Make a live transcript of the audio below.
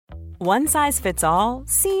One size fits all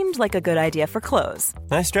seemed like a good idea for clothes.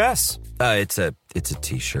 Nice dress. It's a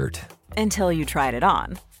t-shirt. Until you tried it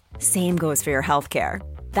on. Same goes for your healthcare.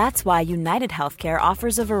 That's why United Healthcare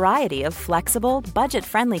offers a variety of flexible,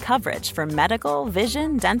 budget-friendly coverage for medical,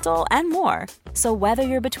 vision, dental, and more. So whether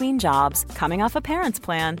you're between jobs, coming off a parent's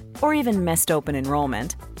plan, or even missed open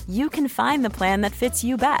enrollment, you can find the plan that fits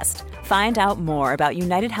you best. Find out more about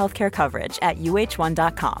United Healthcare coverage at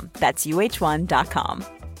uh1.com. That's uh1.com.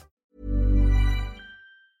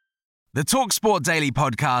 The TalkSport Daily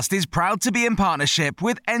podcast is proud to be in partnership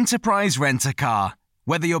with Enterprise Rent-A-Car.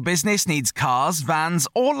 Whether your business needs cars, vans,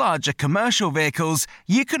 or larger commercial vehicles,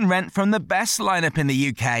 you can rent from the best lineup in the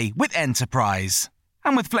UK with Enterprise.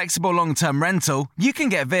 And with flexible long-term rental, you can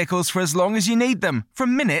get vehicles for as long as you need them,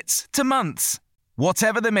 from minutes to months.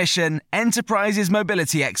 Whatever the mission, Enterprise's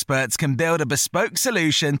mobility experts can build a bespoke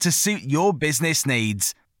solution to suit your business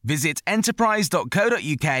needs. Visit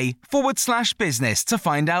enterprise.co.uk/business to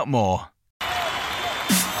find out more.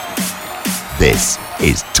 This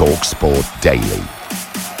is TalkSport Daily.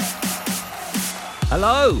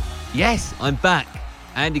 Hello. Yes, I'm back.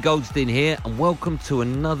 Andy Goldstein here, and welcome to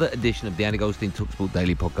another edition of the Andy Goldstein TalkSport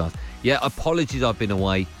Daily podcast. Yeah, apologies, I've been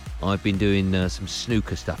away. I've been doing some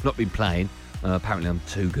snooker stuff, not been playing. Apparently I'm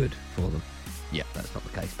too good for them. Yeah, that's not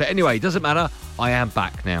the case. But anyway, it doesn't matter. I am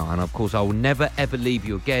back now. And of course, I will never, ever leave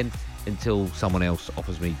you again until someone else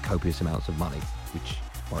offers me copious amounts of money, which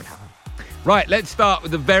won't happen. Right, let's start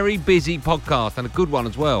with a very busy podcast, and a good one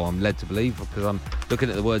as well, I'm led to believe, because I'm looking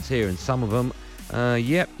at the words here, and some of them,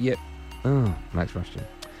 yep. Oh, Max Rushton.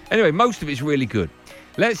 Anyway, most of it's really good.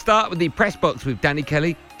 Let's start with the press box with Danny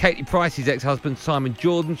Kelly, Katie Price's ex-husband Simon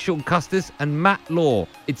Jordan, Sean Custis and Matt Law.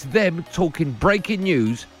 It's them talking breaking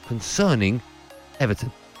news concerning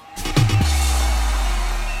Everton.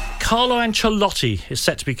 Carlo Ancelotti is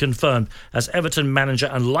set to be confirmed as Everton manager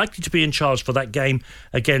and likely to be in charge for that game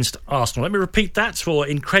against Arsenal. Let me repeat that for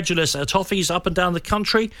incredulous toffees up and down the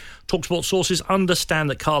country. TalkSport sources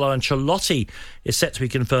understand that Carlo Ancelotti is set to be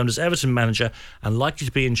confirmed as Everton manager and likely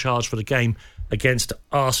to be in charge for the game against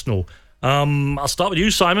Arsenal. I'll start with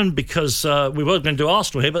you, Simon, because we were going to do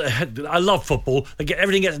Arsenal here, but I love football.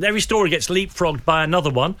 Every story gets leapfrogged by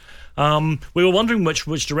another one. We were wondering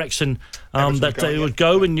which direction that they would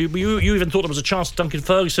go, and you even thought there was a chance Duncan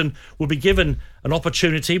Ferguson would be given an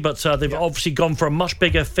opportunity, but they've obviously gone for a much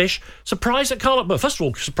bigger fish. Surprised that first of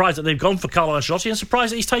all, surprised that they've gone for Carlo Ancelotti, and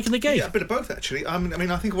surprised that he's taken the gig. Yeah, a bit of both, actually. I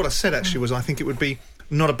mean, I think what I said actually was I think it would be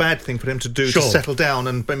not a bad thing for them to do to settle down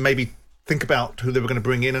and maybe think about who they were going to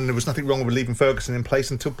bring in, and there was nothing wrong with leaving Ferguson in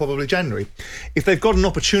place until probably January. If they've got an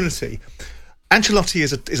opportunity, Ancelotti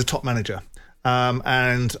is a top manager.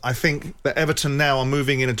 And I think that Everton now are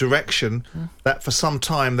moving in a direction that for some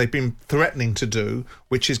time they've been threatening to do,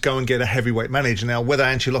 which is go and get a heavyweight manager. Now, whether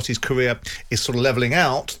Ancelotti's career is sort of levelling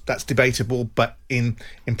out, that's debatable, but in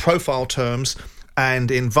profile terms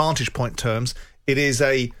and in vantage point terms, it is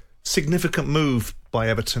a significant move by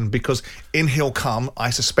Everton, because he'll come,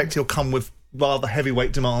 I suspect he'll come with rather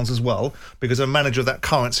heavyweight demands as well, because a manager of that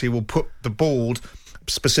currency will put the board,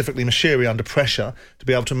 specifically Mashiri, under pressure to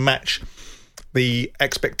be able to match the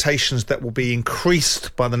expectations that will be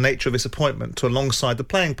increased by the nature of this appointment to alongside the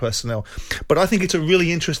playing personnel. But I think it's a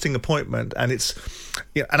really interesting appointment, and it's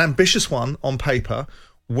an ambitious one on paper.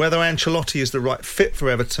 Whether Ancelotti is the right fit for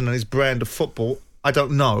Everton and his brand of football, I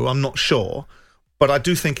don't know. I'm not sure. But I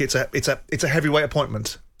do think it's a heavyweight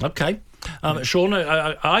appointment. Okay. Sean,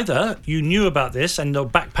 either you knew about this and the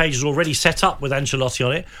back page is already set up with Ancelotti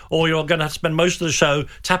on it, or you're going to have to spend most of the show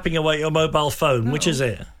tapping away at your mobile phone. No. Which is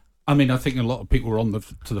it? I mean, I think a lot of people were on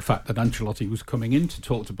to the fact that Ancelotti was coming in to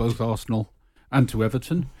talk to both Arsenal and to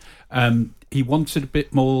Everton. He wanted a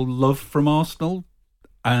bit more love from Arsenal.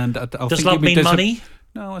 And does love mean money?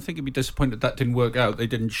 No, I think he'd be disappointed that didn't work out. They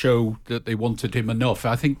didn't show that they wanted him enough.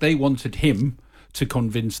 I think they wanted him to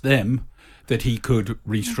convince them that he could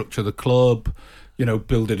restructure the club,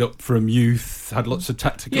 build it up from youth, had lots of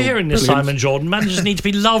tactical... You're hearing this, Simon Jordan. Managers need to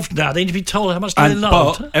be loved now. They need to be told how much they're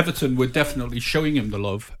loved. But Everton were definitely showing him the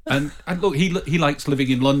love. And look, he likes living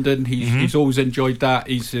in London. He's always enjoyed that.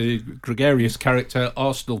 He's a gregarious character.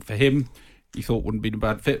 Arsenal, for him, he thought wouldn't be a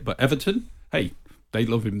bad fit. But Everton, hey, they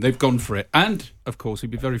love him. They've gone for it. And, of course,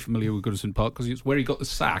 he'd be very familiar with Goodison Park because it's where he got the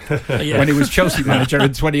sack when he was Chelsea manager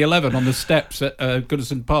in 2011 on the steps at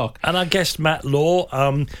Goodison Park. And I guess, Matt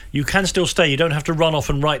Law, you can still stay. You don't have to run off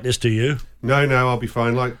and write this, do you? No, I'll be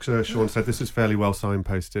fine. Like Sean said, this is fairly well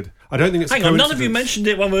signposted. I don't think it's Hang on, none of you mentioned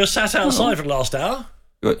it when we were sat outside for the last hour.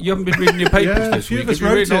 You haven't been reading your papers this few week. of us Have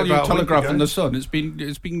you wrote read it all your about a week Telegraph ago. and the Sun?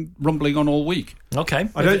 It's been rumbling on all week. Okay.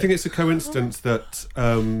 I don't think it's a coincidence that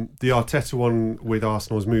the Arteta one with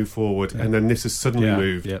Arsenal has moved forward, and then this has suddenly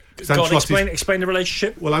moved. Yeah. 'Cause Go on, Ancelotti's- explain the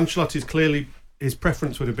relationship. Well, Ancelotti's clearly, his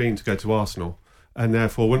preference would have been to go to Arsenal, and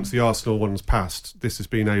therefore once the Arsenal one's passed, this has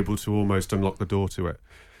been able to almost unlock the door to it.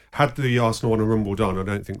 Had the Arsenal one rumbled on, I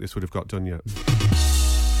don't think this would have got done yet.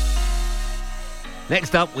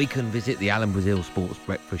 Next up, we can visit the Alan Brazil Sports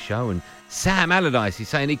Breakfast Show, and Sam Allardyce is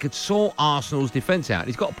saying he could sort Arsenal's defence out.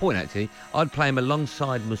 He's got a point, actually. I'd play him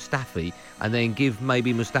alongside Mustafi and then give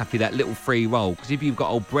maybe Mustafi that little free roll, because if you've got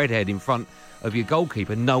old Breadhead in front of your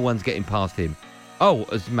goalkeeper, no one's getting past him. Oh,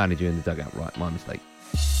 as manager in the dugout, right, my mistake.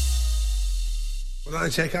 Well,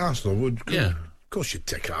 I'd take Arsenal, would Yeah. Of course you'd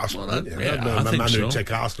take Arsenal, Well, wouldn't you? yeah, I'm I a think man so. who'd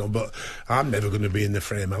take Arsenal, but I'm never going to be in the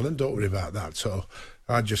frame, Alan. Don't worry about that. So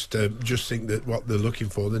I just think that what they're looking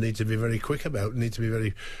for, they need to be very quick about. They need to be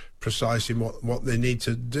very precise in what they need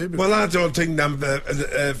to do. Well, I don't think I'm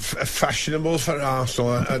fashionable for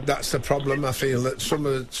Arsenal. That's the problem. I feel that some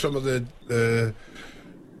of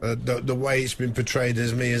the way it's been portrayed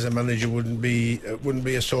as me as a manager wouldn't be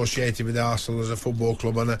associated with Arsenal as a football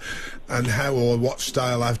club, and how or what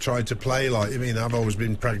style I've tried to play. Like, I mean, I've always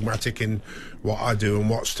been pragmatic in what I do and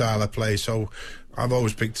what style I play. So I've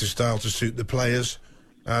always picked a style to suit the players.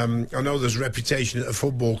 I know there's reputation at a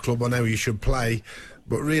football club on how you should play,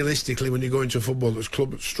 but realistically, when you go into a football that's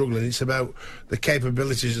club that's struggling, it's about the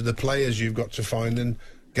capabilities of the players you've got to find and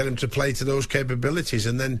get them to play to those capabilities.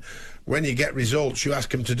 And then when you get results, you ask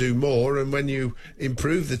them to do more, and when you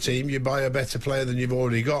improve the team, you buy a better player than you've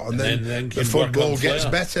already got, and then the football gets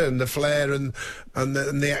better, and the flair and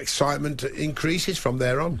the excitement increases from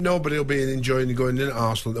there on. Nobody will be enjoying going in at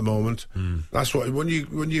Arsenal at the moment. That's what when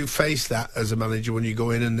you face that as a manager, when you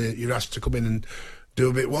go in and you're asked to come in and do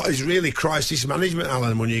a bit. What is really crisis management,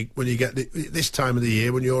 Alan? When you get this time of the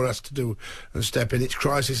year, when you're asked to do and step in, it's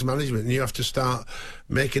crisis management, and you have to start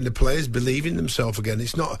making the players believe in themselves again.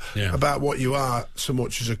 It's not about what you are so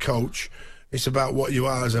much as a coach. It's about what you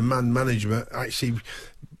are as a man management.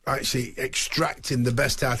 Actually extracting the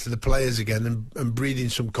best out of the players again and breathing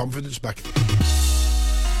some confidence back.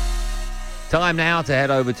 Time now to head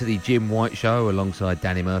over to the Jim White Show alongside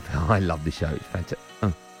Danny Murphy. I love this show. It's fantastic.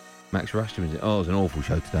 Max Rushton, is it? Oh, it was an awful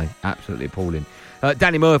show today. Absolutely appalling.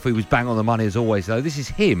 Danny Murphy was bang on the money as always, though. This is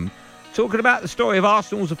him talking about the story of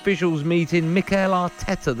Arsenal's officials meeting Mikel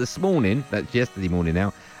Arteta this morning, that's yesterday morning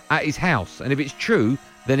now, at his house. And if it's true,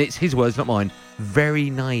 then it's his words, not mine. Very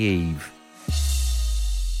naive.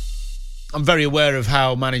 I'm very aware of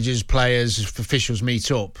how managers, players, officials meet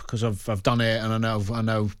up, because I've done it, and I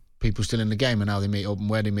know people still in the game and how they meet up and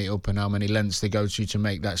where they meet up and how many lengths they go to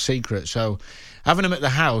make that secret. So having them at the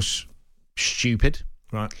house, stupid.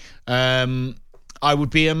 Right. I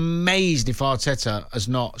would be amazed if Arteta has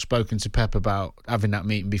not spoken to Pep about having that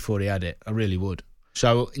meeting before he had it. I really would.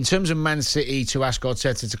 So in terms of Man City to ask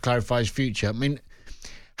Arteta to clarify his future, I mean,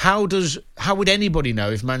 how would anybody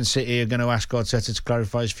know if Man City are going to ask Arteta to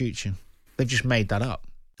clarify his future? They've just made that up.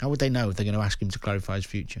 How would they know if they're going to ask him to clarify his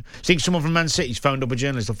future? I think someone from Man City's phoned up a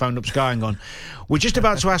journalist or phoned up Sky and gone, we're just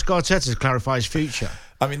about to ask Arteta to clarify his future.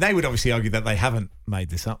 I mean, they would obviously argue that they haven't made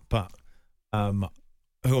this up, but who am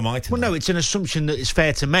I to know? Well, no, it's an assumption that it's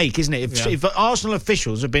fair to make, isn't it? If Arsenal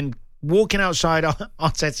officials have been walking outside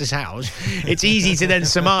Arteta's house, it's easy to then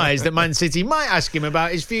surmise that Man City might ask him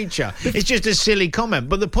about his future. It's just a silly comment.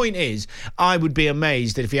 But the point is, I would be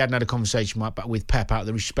amazed that if he hadn't had a conversation with Pep out of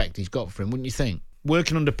the respect he's got for him, wouldn't you think?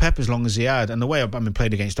 Working under Pep as long as he had, and the way I've been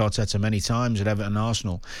played against Arteta many times at Everton and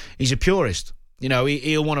Arsenal, he's a purist. You know,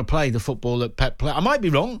 he'll want to play the football that Pep plays. I might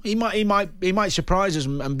be wrong. He might surprise us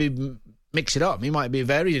and mix it up. He might be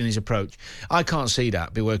varied in his approach. I can't see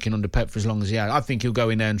that, be working under Pep for as long as he had. I think he'll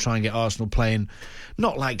go in there and try and get Arsenal playing,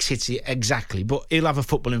 not like City exactly, but he'll have a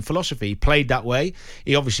footballing philosophy. He played that way.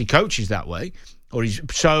 He obviously coaches that way. Do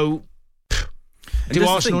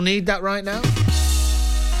Arsenal need that right now?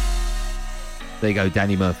 There you go,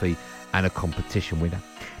 Danny Murphy and a competition winner.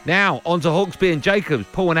 Now, on to Hawksby and Jacobs.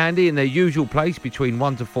 Paul and Andy in their usual place between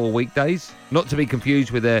 1 to 4 weekdays. Not to be confused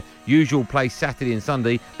with their usual place Saturday and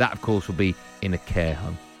Sunday. That, of course, will be in a care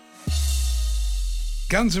home.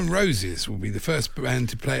 Guns N' Roses will be the first band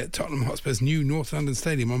to play at Tottenham Hotspur's new North London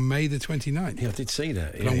Stadium on May the 29th. Yeah, I did see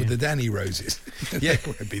that. Along with the Danny Roses. Yeah. They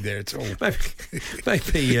won't be there at all.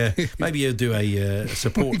 Maybe you'll do a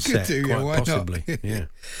support set, quite possibly. Yeah.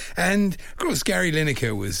 And, of course, Gary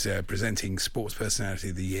Lineker was presenting Sports Personality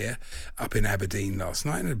of the Year up in Aberdeen last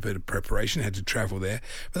night, and a bit of preparation, had to travel there.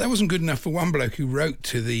 But that wasn't good enough for one bloke who wrote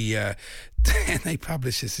to the they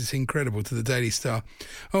published this. It's incredible, to the Daily Star.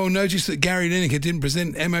 Oh, notice that Gary Lineker didn't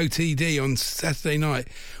present MOTD on Saturday night.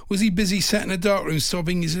 Was he busy sat in a dark room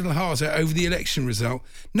sobbing his little heart out over the election result?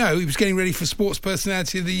 No, he was getting ready for Sports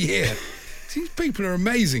Personality of the Year. These people are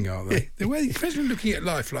amazing, aren't they? The way, especially looking at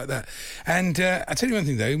life like that. And I tell you one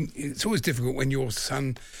thing, though, it's always difficult when your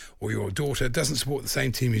son or your daughter doesn't support the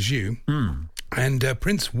same team as you. And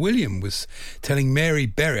Prince William was telling Mary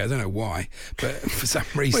Berry, I don't know why, but for some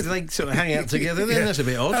reason... Well, do they sort of hang out together then? Yeah. That's a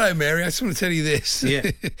bit odd. Hello, Mary, I just want to tell you this.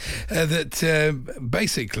 Yeah. That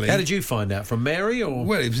basically... How did you find out? From Mary or...?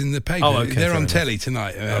 Well, it was in the paper. Oh, okay, they're on telly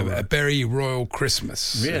tonight. A Berry Royal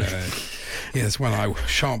Christmas. Really? Yeah, that's one I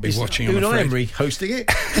shan't be watching, I'm afraid. Emery hosting it.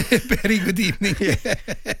 Very good evening. Yeah.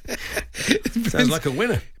 Sounds like a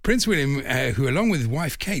winner. Prince William, who along with his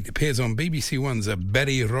wife Kate appears on BBC One's A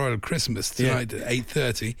Berry Royal Christmas tonight at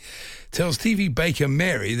 8:30, tells TV baker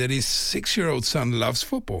Mary that his 6-year-old son loves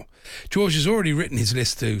football. George has already written his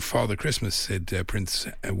list to Father Christmas, said Prince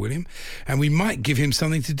William, and we might give him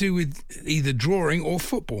something to do with either drawing or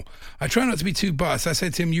football. I try not to be too biased. I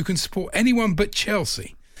said to him, you can support anyone but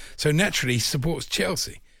Chelsea. So naturally he supports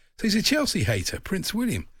Chelsea. So he's a Chelsea hater, Prince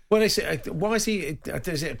William. Well, they say, why is he?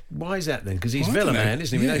 Why is that then? Because he's Villa man,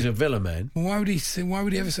 isn't he? Yeah. He's a Villa man. Well, why would he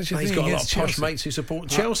have such a thing? He's got a lot of Chelsea? posh mates who support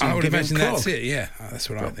Chelsea. I would imagine that's it. Yeah, that's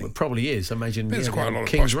what I think. Probably is. I imagine there's quite a lot of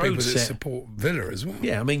King's posh Road people that support Villa as well.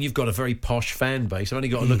 Yeah, I mean you've got a very posh fan base. I've only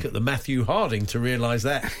got to look at the Matthew Harding to realise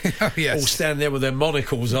that. Oh, yes. All standing there with their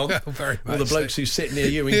monocles on. Well, very much. All the blokes who sit near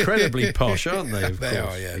you, incredibly posh, aren't they? They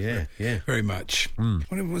are. Yeah. Very much.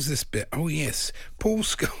 What was this bit? Oh yes, Paul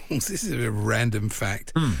Scholes. This is a random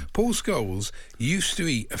fact. Paul Scholes used to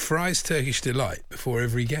eat a Fry's Turkish Delight before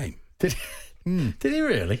every game. Did he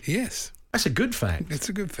really? Yes. That's a good fact. It's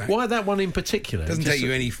a good fact. Why that one in particular? Doesn't take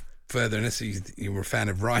you any further unless you were a fan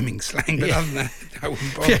of rhyming slang, but other than that, I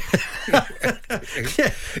wouldn't bother.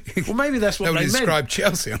 Well, maybe that's what Nobody they meant. described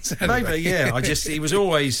Chelsea on Saturday. Maybe, yeah. He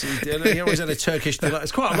always had a Turkish delight.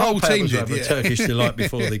 It's quite a the whole team did, have a Turkish delight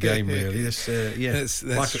before the game, really. That's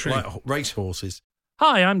true. Like racehorses.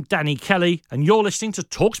 Hi, I'm Danny Kelly, and you're listening to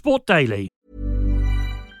TalkSport Daily.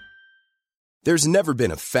 There's never been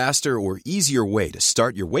a faster or easier way to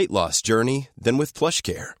start your weight loss journey than with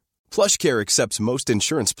PlushCare. PlushCare accepts most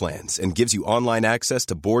insurance plans and gives you online access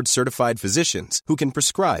to board-certified physicians who can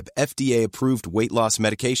prescribe FDA-approved weight loss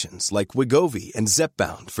medications like Wegovy and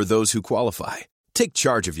Zepbound for those who qualify. Take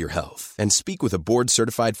charge of your health and speak with a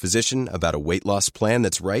board-certified physician about a weight loss plan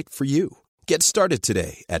that's right for you. Get started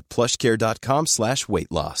today at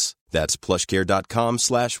plushcare.com/weight loss. That's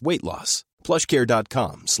plushcare.com/weight loss.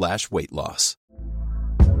 plushcare.com/weight loss.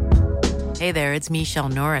 Hey there, it's Michelle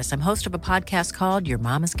Norris. I'm host of a podcast called Your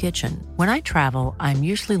Mama's Kitchen. When I travel, I'm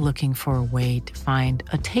usually looking for a way to find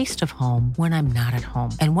a taste of home when I'm not at home.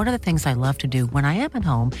 And one of the things I love to do when I am at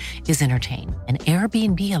home is entertain. And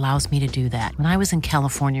Airbnb allows me to do that. When I was in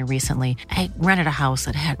California recently, I rented a house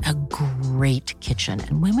that had a great kitchen.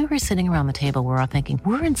 And when we were sitting around the table, we're all thinking,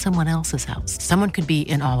 we're in someone else's house. Someone could be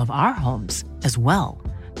in all of our homes as well.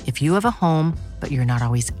 If you have a home, but you're not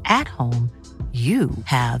always at home, you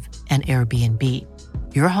have an Airbnb.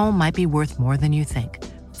 Your home might be worth more than you think.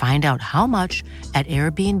 Find out how much at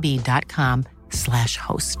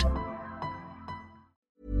airbnb.com/host.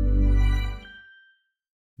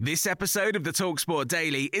 This episode of the TalkSport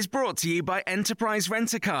Daily is brought to you by Enterprise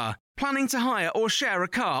Rent-A-Car. Planning to hire or share a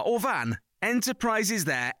car or van? Enterprise is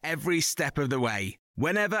there every step of the way.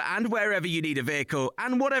 Whenever and wherever you need a vehicle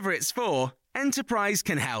and whatever it's for, Enterprise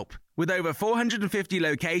can help. With over 450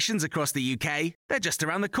 locations across the UK, they're just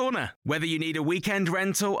around the corner. Whether you need a weekend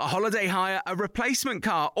rental, a holiday hire, a replacement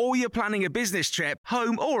car, or you're planning a business trip,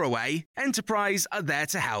 home or away, Enterprise are there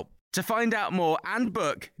to help. To find out more and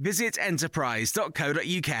book, visit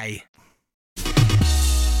enterprise.co.uk.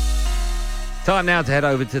 Time now to head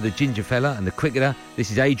over to the Ginger Fella and the Cricketer.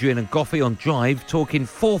 This is Adrian and Goffey on Drive talking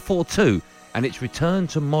 4-4-2 and its return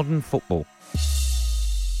to modern football.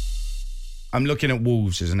 I'm looking at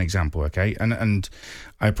Wolves as an example, okay? And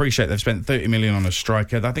I appreciate they've spent 30 million on a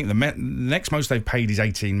striker. I think the next most they've paid is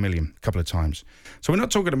 18 million a couple of times. So we're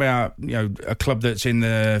not talking about, a club that's in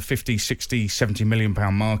the 50, 60, 70 million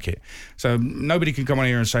pound market. So nobody can come on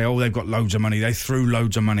here and say, oh, they've got loads of money. They threw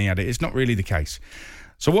loads of money at it. It's not really the case.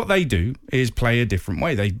 So what they do is play a different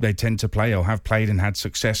way. They tend to play or have played and had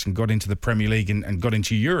success and got into the Premier League and got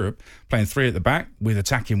into Europe, playing three at the back with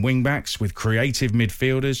attacking wing-backs, with creative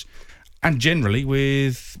midfielders, and generally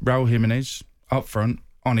with Raul Jimenez up front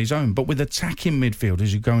on his own, but with attacking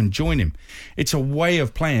midfielders who go and join him. It's a way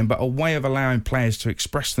of playing, but a way of allowing players to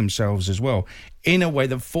express themselves as well in a way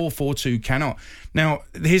that 4-4-2 cannot. Now,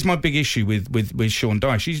 here's my big issue with Sean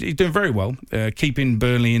Dyche. He's doing very well, keeping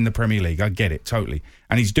Burnley in the Premier League. I get it, totally.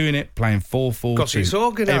 And he's doing it playing 4-4-2 because it's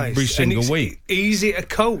organised every single week. Easy to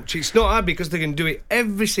coach. It's not hard because they can do it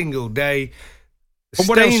every single day. But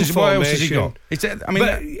what else has he got?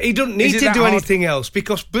 But he doesn't need to do anything else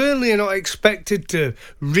because Burnley are not expected to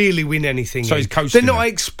really win anything. So he's coaching. They're not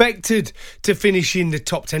expected to finish in the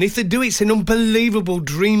top 10. If they do, it's an unbelievable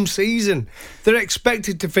dream season. They're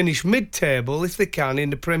expected to finish mid-table, if they can, in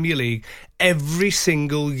the Premier League every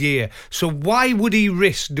single year. So why would he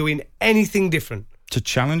risk doing anything different? To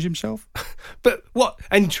challenge himself? But what?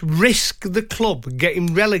 And risk the club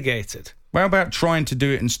getting relegated? How about trying to do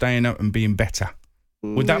it and staying up and being better?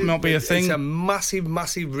 Would that not be a thing? It's a massive,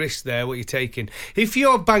 massive risk there, what you're taking. If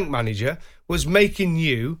your bank manager was making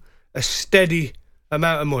you a steady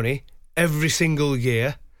amount of money every single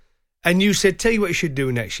year, and you said, tell you what you should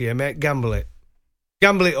do next year, mate, gamble it.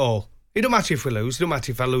 Gamble it all. It don't matter if we lose. It don't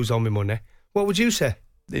matter if I lose all my money. What would you say?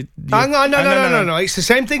 Hang on, no. It's the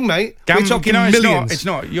same thing, mate. We're talking millions. It's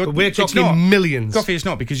not. We're talking millions. Goffey, it's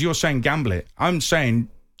not, because you're saying gamble it. I'm saying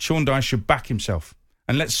Sean Dyche should back himself.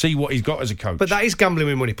 And let's see what he's got as a coach. But that is gambling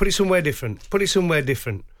with money. Put it somewhere different. He's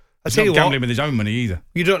not gambling with his own money either.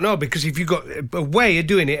 You don't know, because if you've got a way of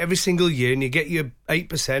doing it every single year and you get your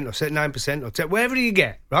 8% or 9% or 10%, whatever you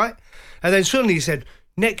get, right? And then suddenly you said,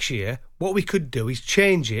 next year, what we could do is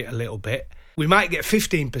change it a little bit. We might get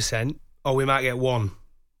 15% or we might get 1%.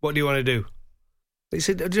 What do you want to do? He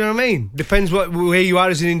said, do you know what I mean? Depends where you are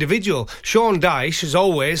as an individual. Sean Dyche is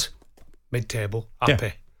always mid-table, happy.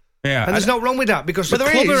 Yeah. Yeah, and there's no wrong with that because the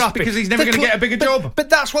club are happy. Because he's never going to get a bigger job.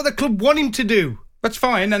 But that's what the club want him to do. That's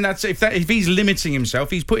fine, and that's if he's limiting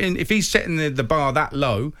himself, if he's setting the bar that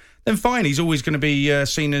low, then fine. He's always going to be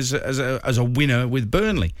seen as a winner with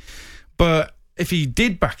Burnley. But if he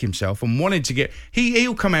did back himself and wanted to get,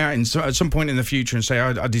 he'll come out at some point in the future and say,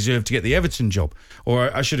 I deserve to get the Everton job,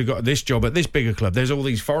 or I should have got this job at this bigger club. There's all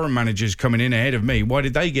these foreign managers coming in ahead of me. Why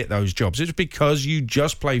did they get those jobs? It's because you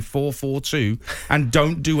just play 4-4-2 and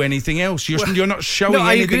don't do anything else. You're not showing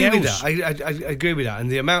anything else. I agree with that. And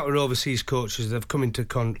the amount of overseas coaches that have come into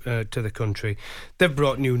to the country, they've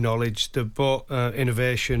brought new knowledge, they've brought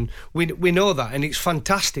innovation. We know that, and it's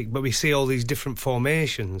fantastic. But we see all these different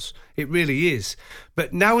formations. It really is.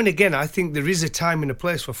 But now and again, I think there is a time and a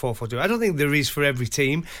place for 4-4-2. I don't think there is for every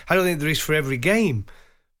team. I don't think there is for every game.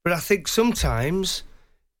 But I think sometimes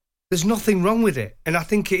there's nothing wrong with it. And I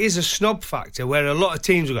think it is a snob factor where a lot of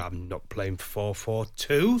teams will go, I'm not playing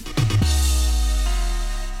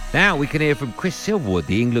 4-4-2. Now we can hear from Chris Silverwood,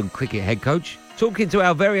 the England cricket head coach, talking to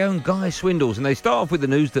our very own Guy Swindles. And they start off with the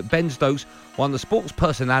news that Ben Stokes won the Sports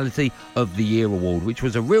Personality of the Year award, which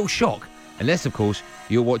was a real shock. Unless, of course,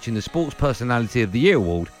 you're watching the Sports Personality of the Year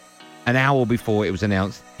award an hour before it was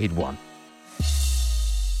announced he'd won.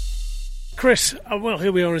 Chris, well,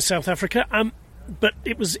 here we are in South Africa. But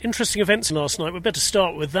it was interesting events last night. We'd better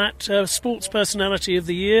start with that. Sports Personality of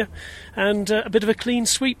the Year and a bit of a clean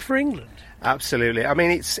sweep for England. Absolutely. I mean,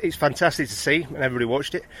 it's fantastic to see, and everybody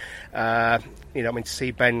watched it. To see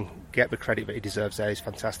Ben get the credit that he deserves there is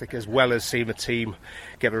fantastic, as well as seeing the team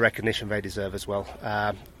get the recognition they deserve as well.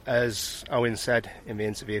 As Owen said in the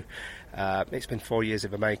interview, it's been 4 years in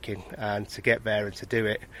the making, and to get there and to do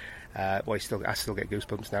it, I still get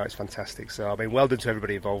goosebumps now. It's fantastic. So, I mean, well done to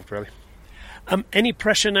everybody involved, really. Any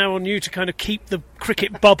pressure now on you to kind of keep the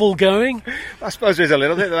cricket bubble going? I suppose there's a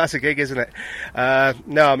little bit, but that's a gig, isn't it?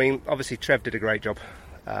 No, I mean, obviously Trev did a great job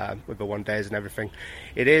with the one days and everything.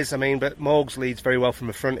 It is, I mean, but Morgs leads very well from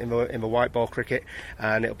the front in the white ball cricket,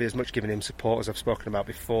 and it'll be as much giving him support as I've spoken about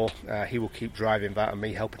before. He will keep driving that and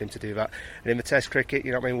me helping him to do that. And in the Test cricket,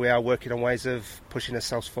 we are working on ways of pushing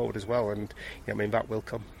ourselves forward as well, and that will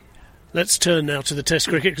come. Let's turn now to the Test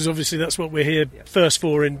cricket, because obviously that's what we're here first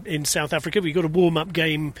for in South Africa. We've got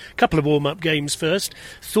a couple of warm-up games first.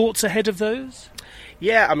 Thoughts ahead of those?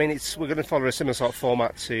 Yeah, I mean, we're going to follow a similar sort of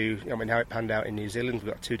format to how it panned out in New Zealand.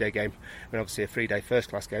 We've got a 2-day game and obviously a 3-day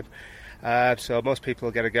first-class game. So most people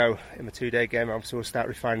will get a go in the 2-day game. Obviously we'll start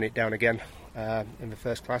refining it down again in the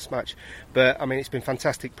first-class match. But, I mean, it's been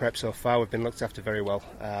fantastic prep so far. We've been looked after very well.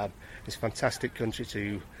 It's a fantastic country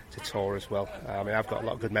to tour as well. I mean, I've got a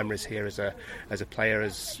lot of good memories here as a player,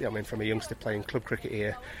 from a youngster playing club cricket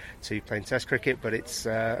here to playing Test cricket, but it's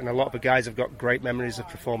and a lot of the guys have got great memories of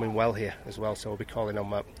performing well here as well, so we'll be calling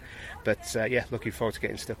on that. But looking forward to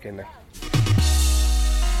getting stuck in there.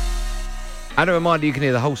 And a reminder, you can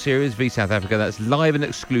hear the whole series, v South Africa. That's live and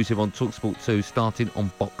exclusive on TalkSport 2 starting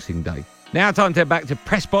on Boxing Day. Now time to head back to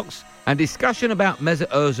Press Box and discussion about Mesut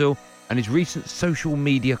Ozil and his recent social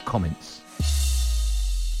media comments.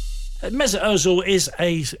 Mesut Ozil is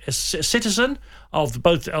a citizen of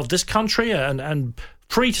this country and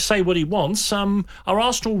free to say what he wants. Are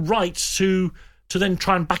Arsenal right to then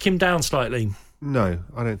try and back him down slightly? No,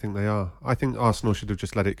 I don't think they are. I think Arsenal should have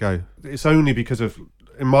just let it go. It's only because of,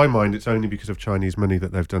 in my mind, it's only because of Chinese money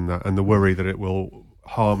that they've done that, and the worry that it will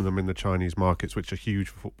harm them in the Chinese markets, which are huge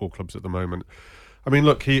for football clubs at the moment. I mean,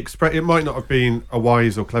 look, it might not have been a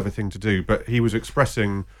wise or clever thing to do, but he was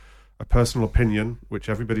expressing a personal opinion, which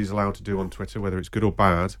everybody's allowed to do on Twitter, whether it's good or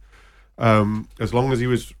bad. As long as it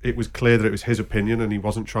was clear that it was his opinion and he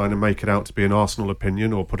wasn't trying to make it out to be an Arsenal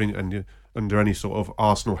opinion or putting it under any sort of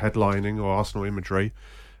Arsenal headlining or Arsenal imagery.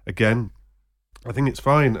 Again, I think it's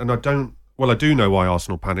fine. And I do know why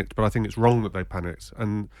Arsenal panicked, but I think it's wrong that they panicked.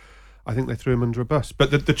 And I think they threw him under a bus.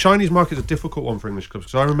 But the Chinese market is a difficult one for English clubs,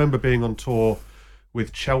 because I remember being on tour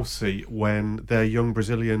with Chelsea when their young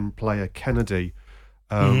Brazilian player Kennedy,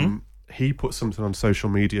 he put something on social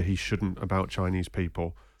media he shouldn't about Chinese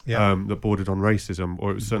people. That bordered on racism,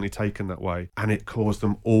 or it was certainly taken that way, and it caused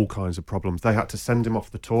them all kinds of problems. They had to send him off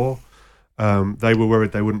the tour. They were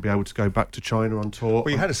worried they wouldn't be able to go back to China on tour. Well,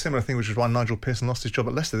 you had a similar thing, which was why Nigel Pearson lost his job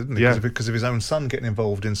at Leicester, didn't he? Yeah. Because of his own son getting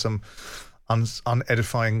involved in some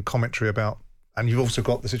unedifying commentary about. And you've also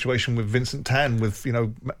got the situation with Vincent Tan, with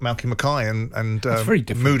Malky Mackay and It's very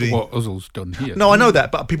different Moody. to what Ozil's done here. No, I know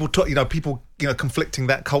that, but people conflicting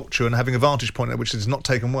that culture and having a vantage point which is not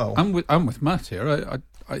taken well. I'm with Matt here.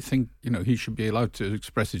 I think he should be allowed to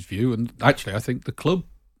express his view, and actually I think the club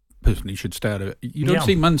personally should stay out of it. You don't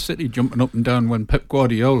see Man City jumping up and down when Pep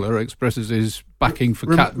Guardiola expresses his backing for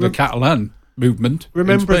the Catalan movement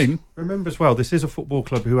in Spain. Remember as well, this is a football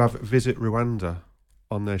club who have Visit Rwanda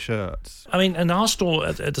on their shirts. I mean, and Arsenal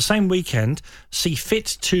at the same weekend see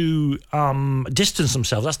fit to distance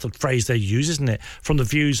themselves, that's the phrase they use, isn't it, from the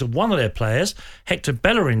views of one of their players. Hector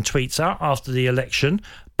Bellerin tweets out after the election,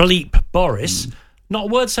 bleep Boris. Not a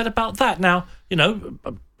word said about that. Now,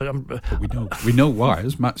 but we know why,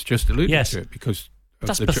 as Matt's just alluded to it, because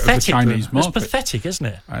of the Chinese market. That's pathetic, isn't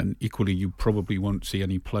it? And equally, you probably won't see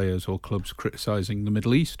any players or clubs criticising the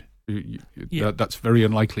Middle East. That's very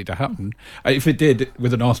unlikely to happen. If it did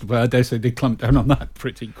with an Arsenal player, I dare say they'd clamp down on that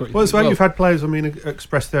pretty quickly. Well, as well, you've had players,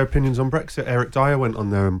 express their opinions on Brexit. Eric Dyer went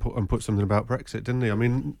on there and put something about Brexit, didn't he? I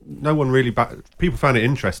mean, no one really... people found it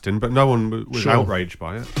interesting, but no one was outraged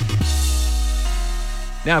by it.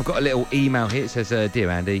 Now I've got a little email here. It says,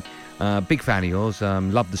 Dear Andy, big fan of yours.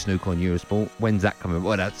 Love the snooker on Eurosport. When's that coming?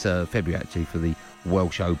 Well, that's February, actually, for the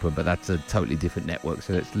Welsh Open, but that's a totally different network,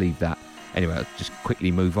 so let's leave that. Anyway, I'll just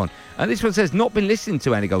quickly move on. And this one says, not been listening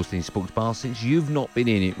to Andy Goldstein's Sports Bar since you've not been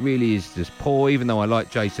in. It really is just poor, even though I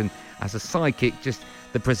like Jason as a sidekick, just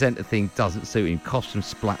the presenter thing doesn't suit him. Coughs and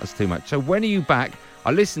splatters too much. So when are you back?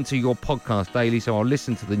 I listen to your podcast daily, so I'll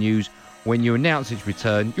listen to the news when you announce its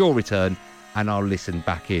return, your return, and I'll listen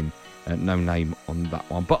back in. No name on that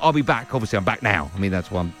one. But I'll be back. Obviously, I'm back now. I mean,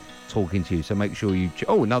 that's why I'm talking to you. So make sure you...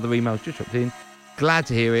 Oh, another email's just dropped in. Glad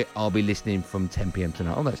to hear it. I'll be listening from 10 p.m.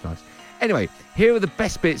 tonight. Oh, that's nice. Anyway, here are the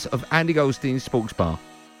best bits of Andy Goldstein's Sports Bar.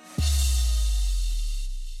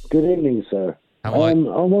 Good evening, sir. I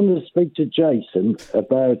wanted to speak to Jason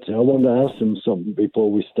about... I want to ask him something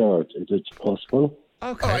before we start, if it's possible.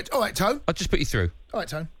 Okay. All right, Tone. I'll just put you through. All right,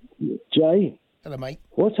 Tone. Jay? Hello, mate.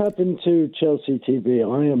 What's happened to Chelsea TV?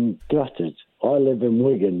 I am gutted. I live in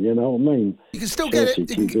Wigan, you know what I mean? You can still get it.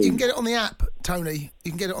 You can get it on the app, Tony.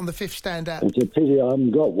 You can get it on the Fifth Stand app. It's a pity I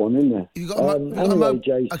haven't got one, isn't there? You got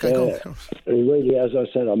Jace, okay, go on. Really, as I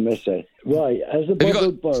said, I miss it. Right, as a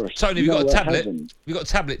bubble burst... Tony, have you got a tablet? Have you got a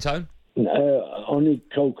tablet, Tone? Only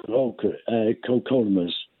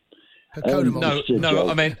Cocodamas. No,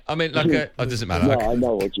 I mean like a... Oh, doesn't matter. No, okay. I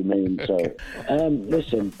know what you mean, sorry.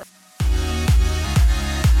 Listen...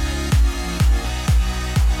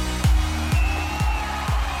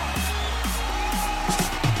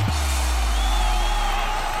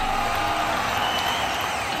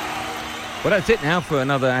 Well, that's it now for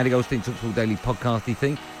another Andy Goldstein TalkSport Daily podcasty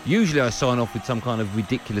thing. Usually I sign off with some kind of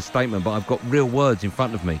ridiculous statement, but I've got real words in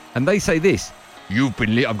front of me. And they say this. I've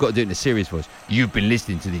got to do it in a serious voice. You've been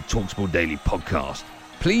listening to the TalkSport Daily podcast.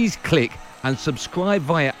 Please click and subscribe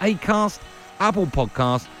via Acast, Apple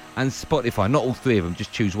Podcasts and Spotify. Not all three of them,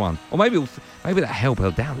 just choose one. Or maybe that'll help our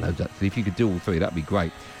downloads, actually. If you could do all three, that'd be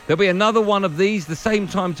great. There'll be another one of these the same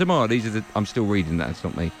time tomorrow. I'm still reading that, it's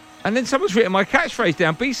not me. And then someone's written my catchphrase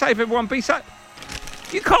down. Be safe, everyone, be safe.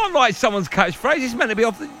 You can't write someone's catchphrase. It's meant to be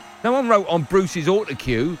off the... No one wrote on Bruce's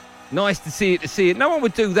autocue, nice to see it. No one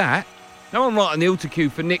would do that. No one wrote on the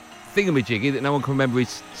autocue for Nick thingamajiggy that no one can remember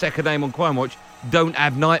his second name on Crime Watch, don't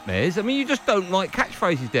have nightmares. I mean, you just don't write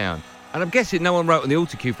catchphrases down. And I'm guessing no one wrote on the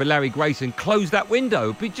altar cue for Larry Grayson, close that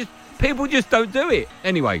window. People just don't do it.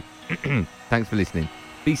 Anyway, thanks for listening.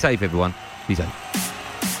 Be safe, everyone. Be safe.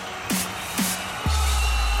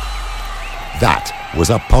 That was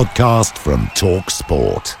a podcast from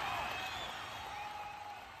TalkSport.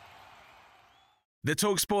 The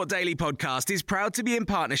TalkSport Daily Podcast is proud to be in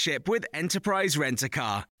partnership with Enterprise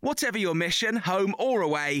Rent-A-Car. Whatever your mission, home or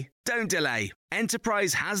away, don't delay.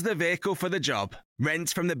 Enterprise has the vehicle for the job.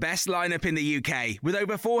 Rent from the best lineup in the UK. With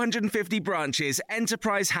over 450 branches,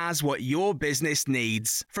 Enterprise has what your business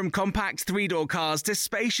needs. From compact three-door cars to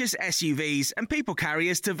spacious SUVs and people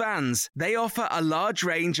carriers to vans, they offer a large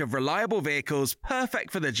range of reliable vehicles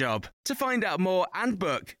perfect for the job. To find out more and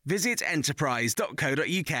book, visit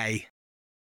enterprise.co.uk.